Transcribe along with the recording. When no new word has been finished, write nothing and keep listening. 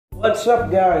What's up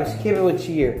guys, Kibby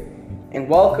here, and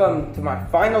welcome to my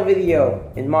final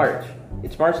video in March.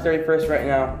 It's March 31st right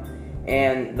now,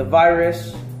 and the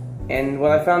virus, and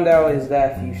what I found out is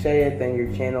that if you say it, then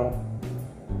your channel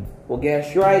will get a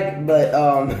strike, but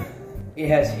it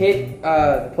has hit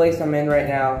the place I'm in right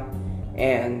now,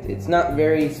 and it's not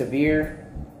very severe,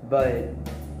 but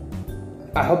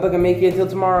I hope I can make it until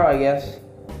tomorrow, I guess,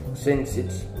 since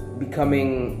it's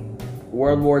becoming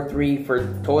World War III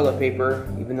for toilet paper,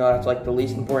 even though that's like the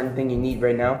least important thing you need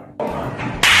right now.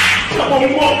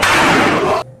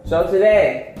 So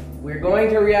today, we're going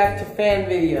to react to fan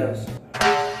videos.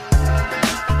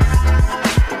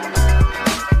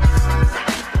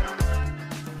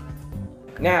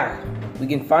 Now, we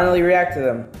can finally react to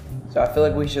them. So I feel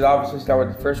like we should obviously start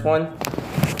with the first one.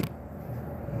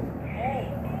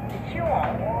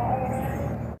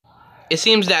 It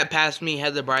seems that past me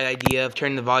had the bright idea of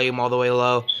turning the volume all the way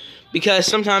low, because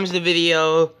sometimes the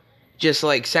video just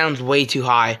like sounds way too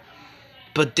high.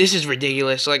 But this is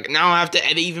ridiculous. Like now I have to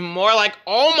edit even more. Like,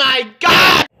 oh my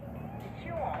god!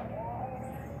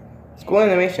 It's cool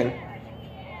animation.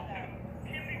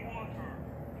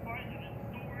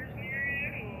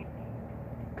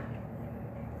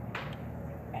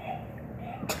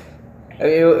 I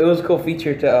mean, it was a cool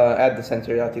feature to add the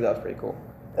sensor. I think that was pretty cool.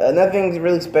 Nothing's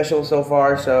really special so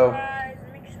far, so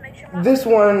this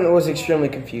one was extremely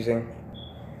confusing.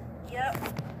 Yep.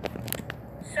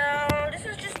 So this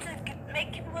is just to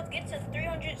make people get to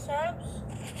 300 subs.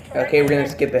 Okay, we're gonna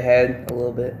skip ahead a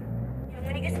little bit.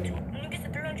 When he gets to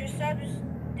 300 subs,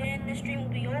 then the stream will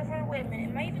be over. Wait a minute,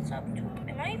 am I even subbed to him?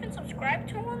 Am I even subscribed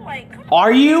to him? Like, come on.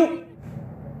 Are you?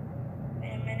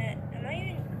 Wait a minute, am I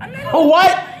even? I'm not. Oh,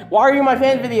 what? Why are you in my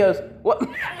fan videos? What?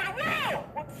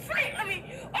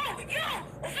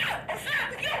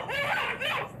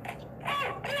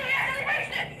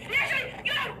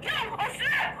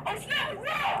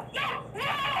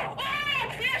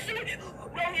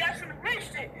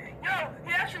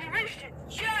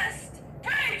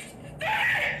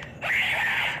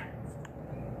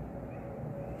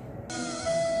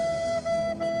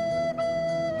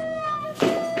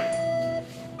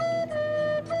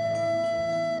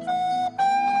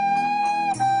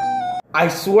 I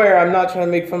swear I'm not trying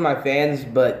to make fun of my fans,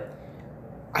 but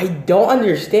I don't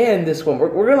understand this one.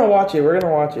 We're gonna watch it. We're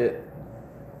gonna watch it.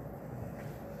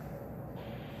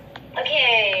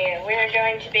 Okay, we're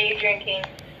going to be drinking.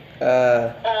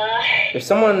 There's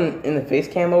someone in the face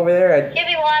cam over there.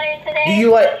 Kibby water today. Do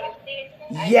you like?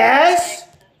 Yes.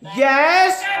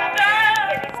 Yes.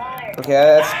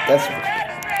 Okay,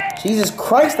 that's. Jesus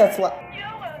Christ, that's like.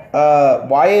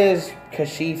 Why is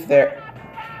Kashif there?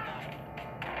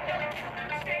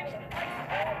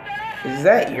 Is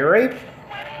that ear rape?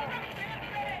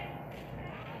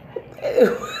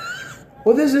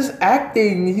 What is this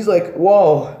acting? He's like,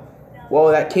 whoa.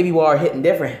 Whoa, that Kibby water hitting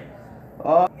different.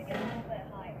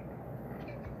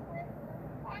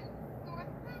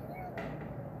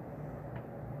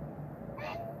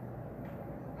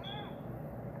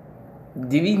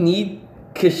 Do we need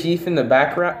Kashif in the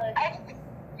background?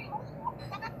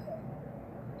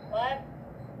 What?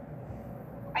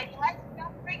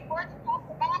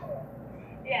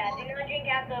 Yeah, do not drink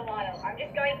after the bottle. I'm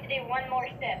just going to do one more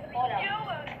sip. Hold on.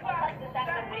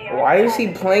 Why is he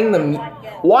playing the music?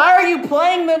 Why are you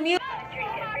playing the music?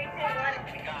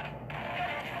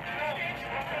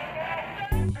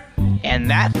 And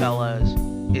that, fellas,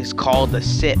 is called a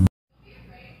sip.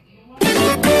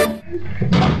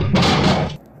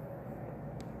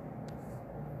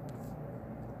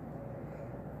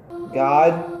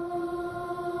 God,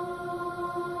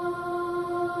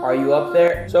 are you up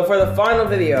there? So for the final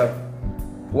video,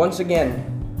 once again,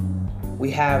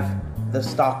 we have the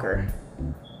stalker.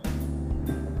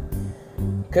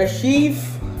 Kashif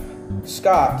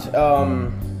Scott,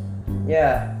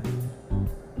 yeah.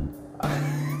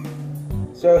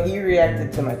 So he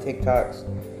reacted to my TikToks,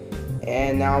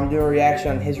 and now I'm doing a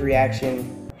reaction on his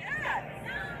reaction.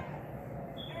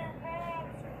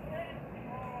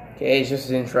 Okay, it's just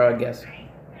an intro, I guess.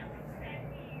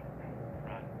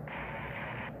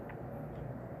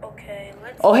 Okay,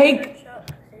 let's. Oh, hey,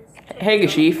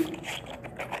 Kashif.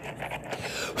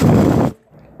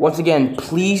 Once again,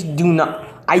 please do not.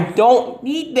 I don't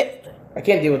need that. I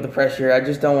can't deal with the pressure. I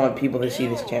just don't want people to see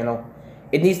this channel.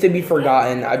 It needs to be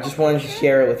forgotten. I just wanted to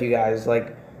share it with you guys.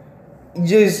 Like,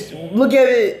 just look at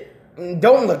it.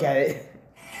 Don't look at it.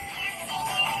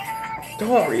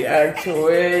 Don't react to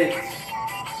it.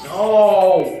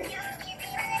 No.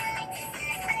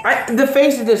 The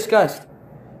face is disgust.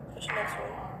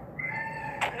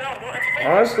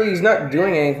 Honestly, he's not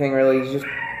doing anything really. He's just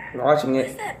watching it.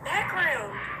 What's that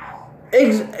background?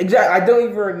 Exactly. I don't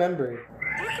even remember.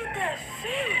 Look at that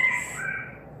face.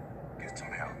 Get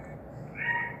some help.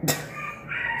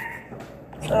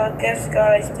 So I guess,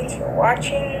 guys, thanks for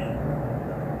watching.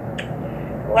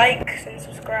 Like and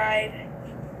subscribe.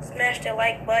 Smash the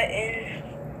like button.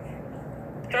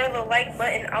 Throw the like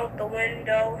button out the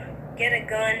window. Get a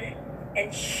gun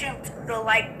and shoot the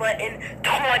like button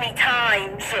 20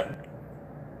 times.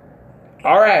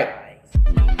 All right.